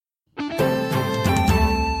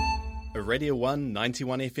a Radio 1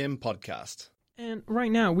 91 FM podcast. And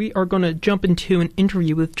right now we are going to jump into an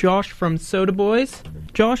interview with Josh from Soda Boys.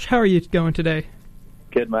 Josh, how are you going today?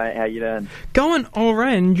 Good, mate. How you doing? Going all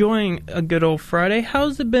right. Enjoying a good old Friday.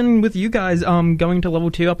 How's it been with you guys going to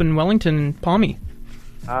Level 2 up in Wellington and Palmy?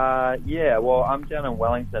 Yeah, well, I'm down in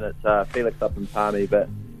Wellington. It's Felix up in Palmy, but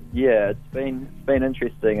yeah, it's been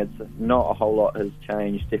interesting. It's not a whole lot has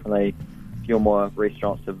changed. Definitely a few more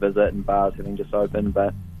restaurants to visit and bars having just opened,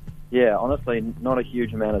 but yeah, honestly, not a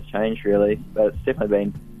huge amount has changed really, but it's definitely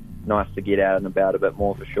been nice to get out and about a bit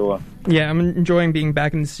more for sure. Yeah, I'm enjoying being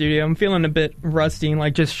back in the studio. I'm feeling a bit rusty and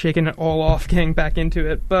like just shaking it all off, getting back into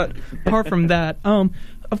it. But apart from that,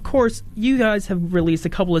 of course, you guys have released a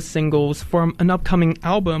couple of singles from an upcoming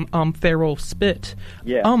album, Feral Spit.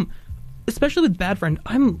 Yeah. Especially with Bad Friend,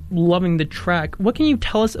 I'm loving the track. What can you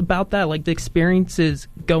tell us about that, like the experiences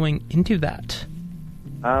going into that?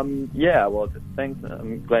 Yeah, well, thanks.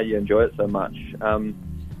 I'm glad you enjoy it so much.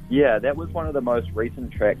 Yeah, that was one of the most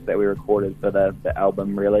recent tracks that we recorded for the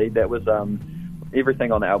album, really. That was,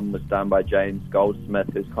 everything on the album was done by James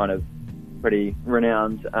Goldsmith, who's kind of pretty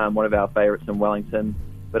renowned, one of our favourites in Wellington.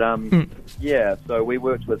 But, yeah, so we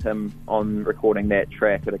worked with him on recording that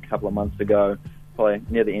track a couple of months ago, probably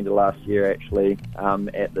near the end of last year, actually,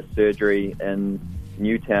 at the Surgery in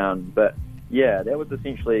Newtown. But, yeah, that was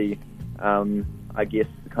essentially, I guess,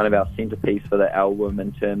 kind of our centrepiece for the album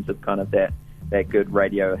in terms of kind of that good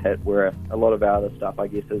radio hit, where a lot of our other stuff, I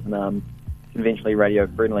guess, isn't conventionally radio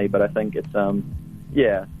friendly, but I think it's,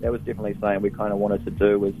 yeah, that was definitely something we kind of wanted to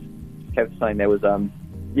do, was have something that was,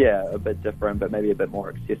 yeah, a bit different, but maybe a bit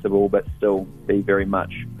more accessible, but still be very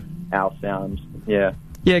much our sound, yeah.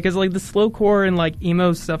 Yeah, because like the slowcore and like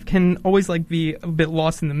emo stuff can always like be a bit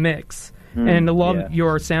lost in the mix, and a lot of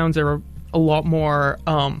your sounds are a lot more,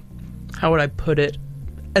 how would I put it,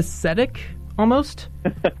 aesthetic, almost,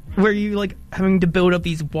 where you like having to build up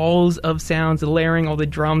these walls of sounds and layering all the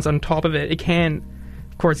drums on top of it. It can,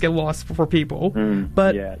 of course, get lost for people.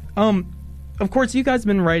 But yeah. Of course, you guys have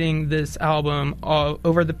been writing this album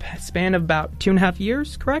over the span of about 2.5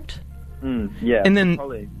 years, correct? Yeah, and then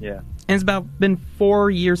probably, yeah. And it's been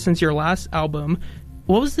 4 years since your last album.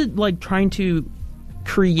 What was it like trying to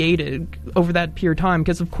create it over that period of time?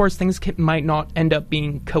 Because of course things might not end up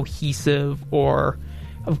being cohesive, or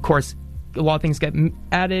of course a lot of things get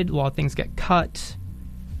added, a lot of things get cut.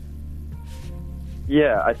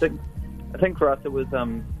 Yeah, I think for us it was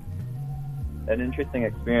an interesting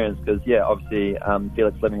experience, because yeah, obviously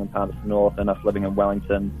Felix living in Palmerston North and us living in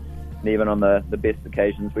Wellington, and even on the best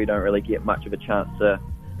occasions we don't really get much of a chance to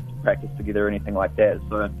practice together or anything like that.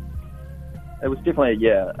 So it was definitely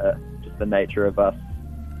just the nature of us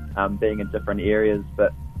being in different areas.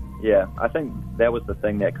 But yeah, I think that was the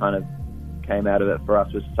thing that kind of came out of it for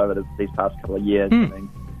us, was just over these past couple of years, having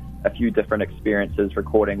a few different experiences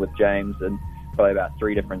recording with James, and probably about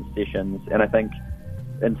 3 different sessions. And I think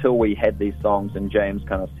until we had these songs and James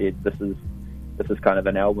kind of said, this is kind of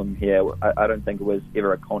an album here, I don't think it was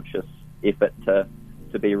ever a conscious effort to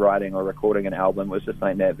be writing or recording an album. It was just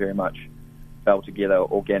something that very much fell together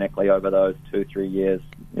organically over those 2-3 years.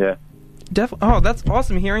 Yeah. Oh, that's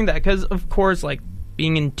awesome hearing that, because of course, like,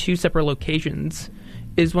 being in 2 separate locations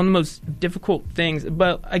is one of the most difficult things.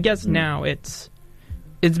 But I guess now it's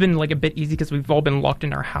been like a bit easy, because we've all been locked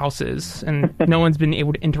in our houses and no one's been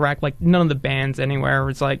able to interact, like none of the bands anywhere.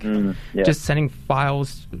 It's like just sending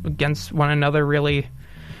files against one another, really,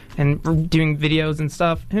 and doing videos and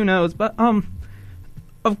stuff. Who knows? But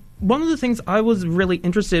one of the things I was really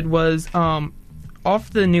interested was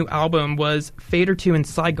off the new album was Fader 2 and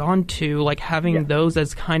Saigon 2, like having those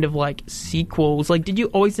as kind of like sequels. Like, did you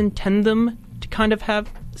always intend them to kind of have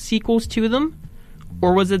sequels to them?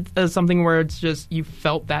 Or was it something where it's just you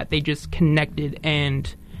felt that they just connected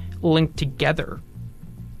and linked together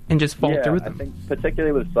and just followed through with them? I think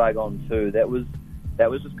particularly with Saigon 2, that was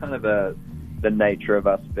just kind of the nature of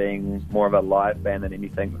us being more of a live band than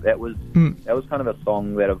anything. That was kind of a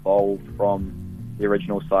song that evolved from the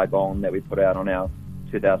original Saigon that we put out on our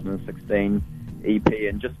 2016 EP,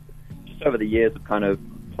 and just over the years of kind of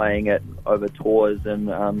playing it over tours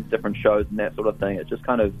and different shows and that sort of thing, it just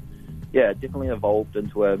kind of definitely evolved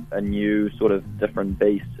into a new sort of different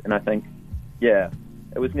beast. And I think it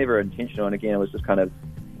was never intentional, and again it was just kind of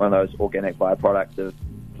one of those organic byproducts of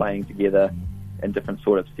playing together in different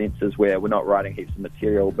sort of senses, where we're not writing heaps of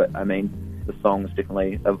material, but I mean the songs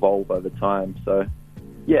definitely evolve over time. So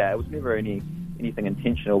yeah, it was never anything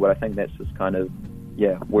intentional, but I think that's just kind of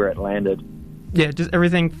where it landed. Yeah, just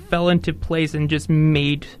everything fell into place and just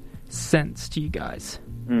made sense to you guys.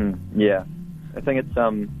 Yeah, I think it's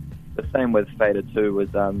the same with Fader 2 was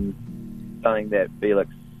something that Felix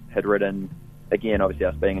had written, again, obviously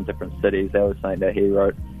us being in different cities, that was something that he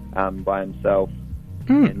wrote by himself.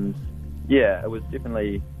 And yeah, it was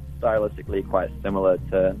definitely stylistically quite similar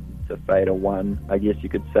to Fader 1, I guess you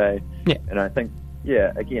could say. Yeah. And I think,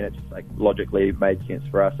 yeah, again, it just like logically made sense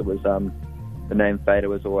for us. It was the name Fader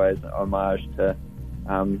was always an homage to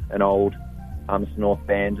an old Armistice North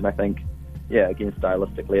band, and I think, yeah, again,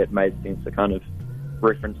 stylistically it made sense to kind of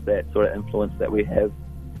reference that sort of influence that we have.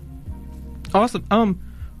 Awesome.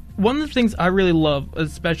 One of the things I really love,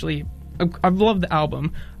 especially, I've loved the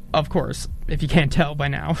album, of course, if you can't tell by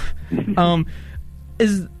now,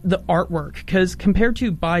 is the artwork. Because compared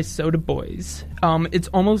to By Soda Boys, it's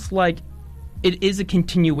almost like it is a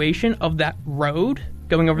continuation of that road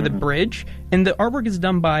going over the bridge. And the artwork is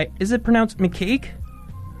done by, is it pronounced McKeag?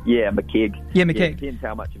 Yeah, McKeag. Yeah, McKeag. Yeah, depends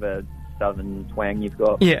how much of a southern twang you've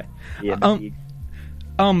got. Yeah. Yeah, McKeag.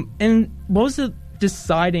 And what was the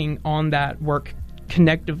deciding on that work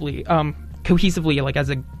connectively, cohesively, like as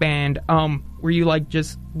a band? Were you like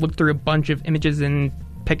just looked through a bunch of images and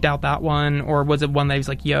picked out that one, or was it one that was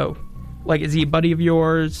like, yo, like, is he a buddy of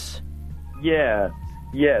yours? Yeah.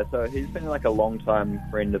 So he's been like a long time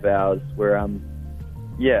friend of ours. We're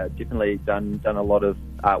definitely done a lot of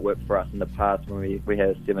artwork for us in the past when we had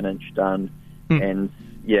a 7-inch done, and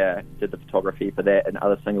did the photography for that, and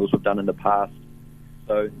other singles we've done in the past.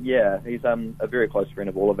 So yeah, he's a very close friend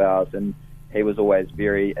of all of ours, and he was always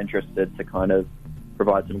very interested to kind of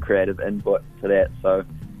provide some creative input to that. So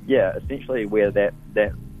yeah, essentially where that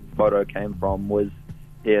photo came from was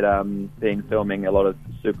he had been filming a lot of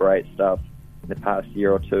Super 8 stuff in the past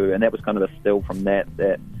year or two, and that was kind of a still from that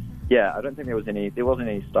yeah, I don't think there wasn't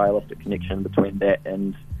any stylistic connection between that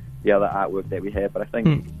and the other artwork that we had. But I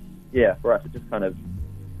think yeah, for us it just kind of,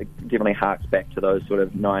 it definitely harks back to those sort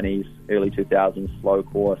of 90s, early 2000s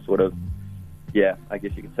slowcore sort of, yeah, I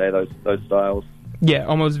guess you could say those styles. Yeah,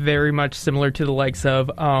 almost very much similar to the likes of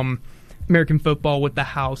American football with the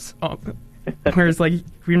house. Whereas, like,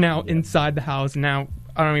 we're now inside the house, and now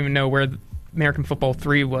I don't even know where American Football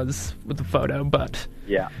 3 was with the photo, but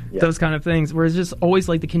yeah. Those kind of things. Whereas just always,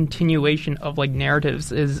 like, the continuation of, like,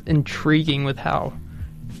 narratives is intriguing with how,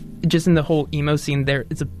 just in the whole emo scene, there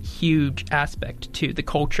is a huge aspect to the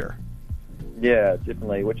culture. Yeah,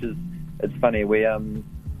 definitely, which is, it's funny, we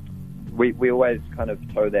always kind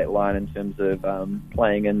of toe that line in terms of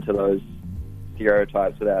playing into those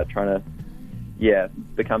stereotypes without trying to,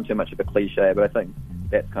 become too much of a cliche. But I think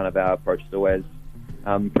that's kind of our approach. Is always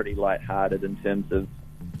pretty lighthearted in terms of,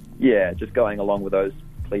 just going along with those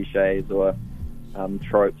cliches or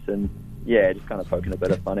tropes, and just kind of poking a bit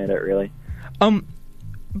of fun at it, really.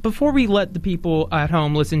 Before we let the people at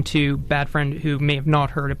home listen to Bad Friend who may have not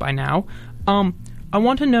heard it by now, I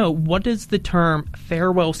want to know, what does the term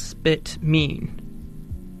farewell spit mean?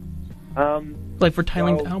 Like for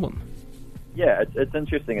titling the album? Yeah, it's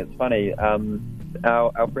interesting. It's funny.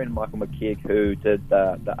 Our friend Michael McKeag, who did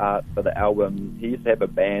the art for the album, he used to have a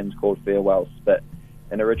band called Farewell Spit,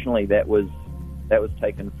 and originally that was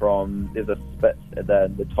taken from, there's a spit at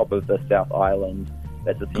the top of the South Island.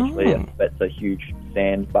 That's essentially a huge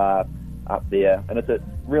sandbar up there, and it's a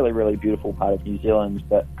really, really beautiful part of New Zealand.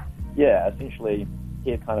 But yeah, essentially he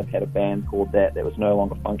had kind of had a band called that was no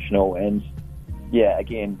longer functional, and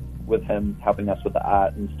again, with him helping us with the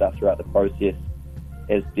art and stuff throughout the process,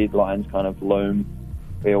 as deadlines kind of loom,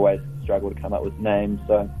 we always struggle to come up with names.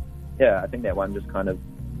 So I think that one just kind of,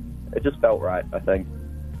 it just felt right, I think.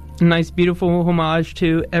 A nice, beautiful homage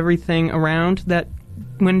to everything around that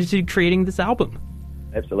went into creating this album.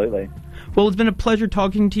 Absolutely. Well, it's been a pleasure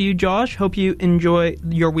talking to you, Josh. Hope you enjoy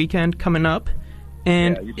your weekend coming up,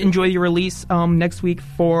 and enjoy your release next week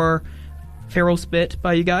for Feral Spit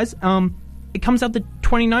by you guys. It comes out the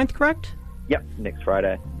 29th, correct? Yep, next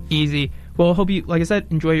Friday. Easy. Well, hope you, like I said,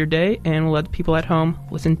 enjoy your day, and we'll let the people at home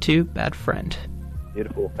listen to Bad Friend.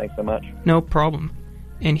 Beautiful. Thanks so much. No problem.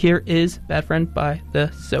 And here is Bad Friend by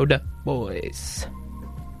the Soda Boys.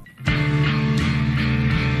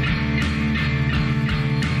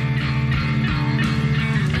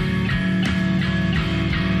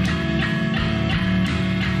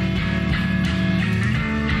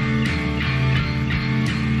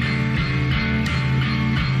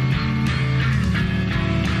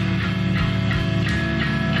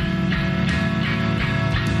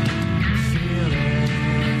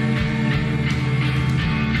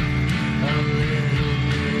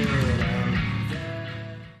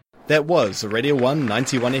 That was a Radio 1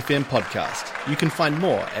 91 FM podcast. You can find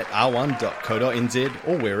more at r1.co.nz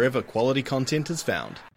or wherever quality content is found.